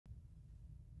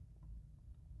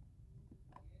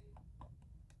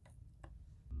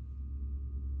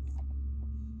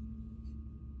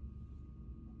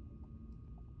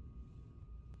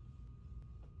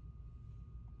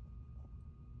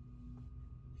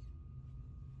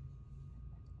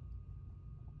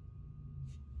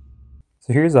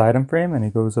So here's the item frame, and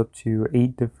it goes up to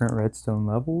 8 different redstone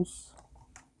levels.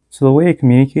 So the way it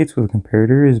communicates with a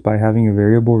comparator is by having a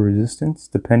variable resistance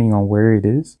depending on where it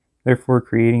is, therefore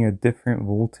creating a different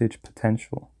voltage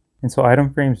potential. And so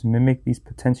item frames mimic these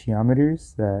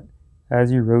potentiometers that,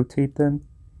 as you rotate them,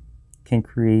 can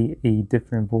create a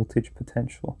different voltage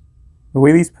potential. The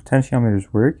way these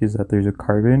potentiometers work is that there's a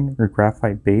carbon or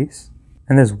graphite base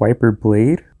and this wiper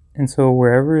blade. And so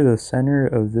wherever the center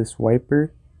of this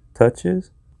wiper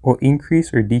touches will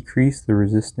increase or decrease the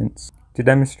resistance. To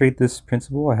demonstrate this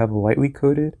principle, I have a lightly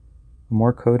coated, a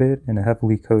more coated, and a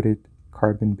heavily coated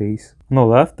carbon base. On the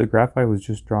left, the graphite was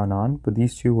just drawn on, but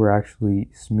these two were actually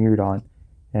smeared on.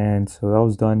 And so that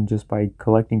was done just by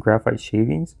collecting graphite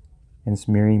shavings and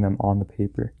smearing them on the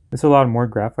paper. This allowed more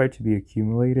graphite to be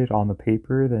accumulated on the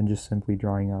paper than just simply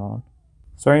drawing it on.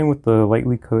 Starting with the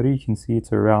lightly coated, you can see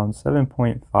it's around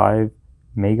 7.5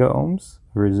 mega ohms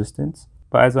of resistance.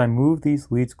 But as I move these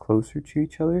leads closer to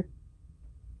each other,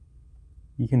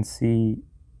 you can see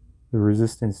the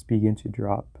resistance begin to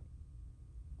drop.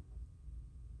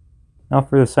 Now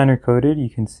for the center coated, you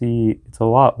can see it's a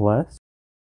lot less.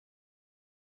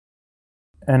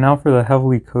 And now for the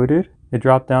heavily coated, it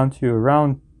dropped down to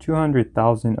around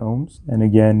 200,000 ohms. And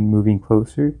again, moving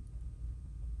closer,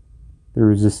 the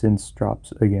resistance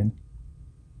drops again.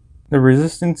 The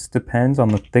resistance depends on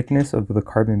the thickness of the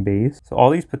carbon base. So all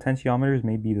these potentiometers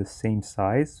may be the same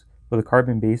size, but the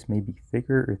carbon base may be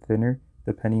thicker or thinner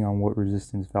depending on what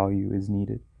resistance value is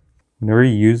needed. Whenever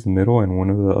you use the middle and one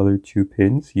of the other two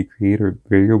pins, you create a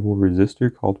variable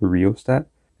resistor called a rheostat,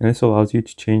 and this allows you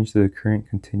to change the current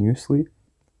continuously.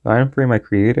 The item frame I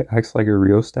created acts like a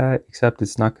rheostat, except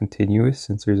it's not continuous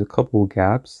since there's a couple of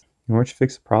gaps. In order to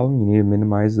fix the problem, you need to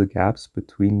minimize the gaps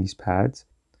between these pads,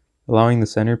 allowing the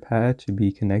center pad to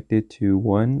be connected to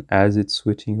one as it's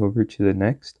switching over to the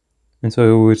next. And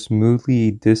so it would smoothly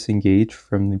disengage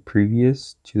from the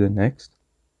previous to the next.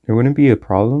 There wouldn't be a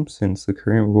problem since the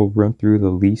current will run through the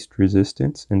least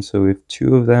resistance, and so if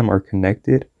two of them are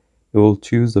connected, it will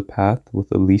choose the path with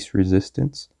the least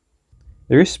resistance.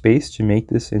 There is space to make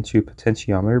this into a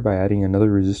potentiometer by adding another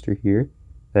resistor here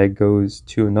that goes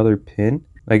to another pin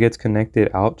that gets connected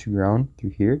out to ground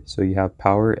through here, so you have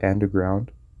power and a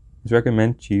ground. It's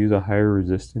recommended to use a higher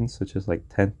resistance, such as like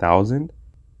 10,000,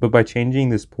 but by changing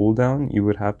this pull down, you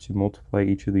would have to multiply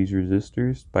each of these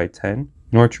resistors by 10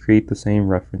 in order to create the same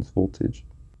reference voltage.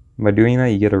 And by doing that,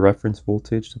 you get a reference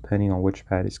voltage depending on which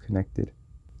pad is connected.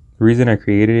 The reason I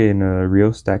created it in a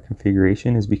rheostat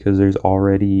configuration is because there's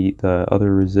already the other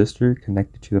resistor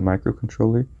connected to the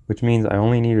microcontroller, which means I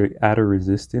only need to add a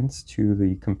resistance to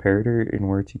the comparator in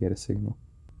order to get a signal.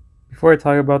 Before I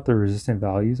talk about the resistant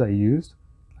values I used,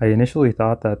 I initially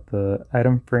thought that the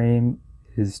item frame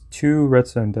is 2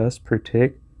 redstone dust per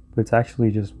tick, but it's actually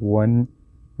just 1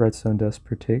 redstone dust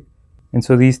per tick. And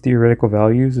so these theoretical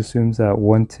values assumes that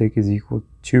 1 tick is equal to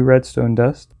 2 redstone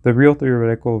dust. The real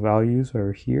theoretical values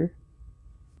are here.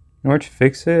 In order to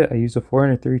fix it, I used a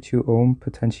 432 ohm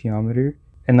potentiometer,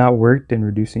 and that worked in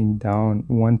reducing down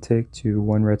 1 tick to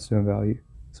 1 redstone value.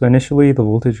 So initially the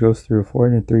voltage goes through a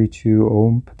 432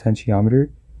 ohm potentiometer,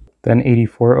 then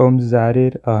 84 ohms is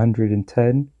added,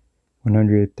 110,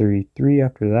 133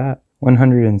 after that,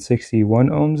 161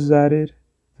 ohms is added,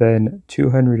 then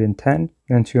 210,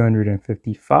 then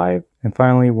 255, and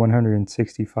finally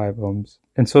 165 ohms.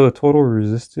 And so the total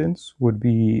resistance would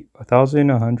be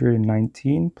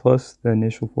 1119 plus the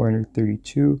initial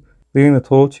 432, leaving the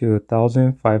total to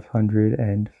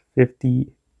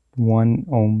 1551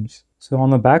 ohms. So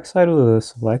on the back side of the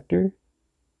selector,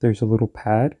 there's a little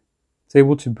pad. It's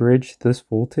able to bridge this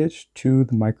voltage to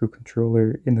the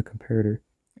microcontroller in the comparator.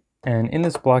 And in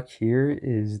this block here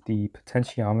is the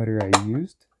potentiometer I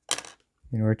used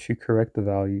in order to correct the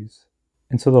values.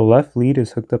 And so the left lead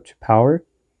is hooked up to power,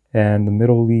 and the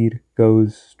middle lead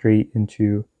goes straight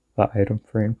into the item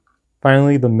frame.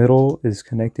 Finally, the middle is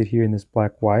connected here in this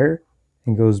black wire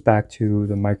and goes back to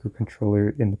the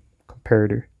microcontroller in the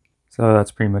comparator. So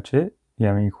that's pretty much it. If you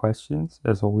have any questions,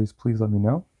 as always, please let me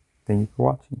know. Thank you for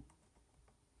watching.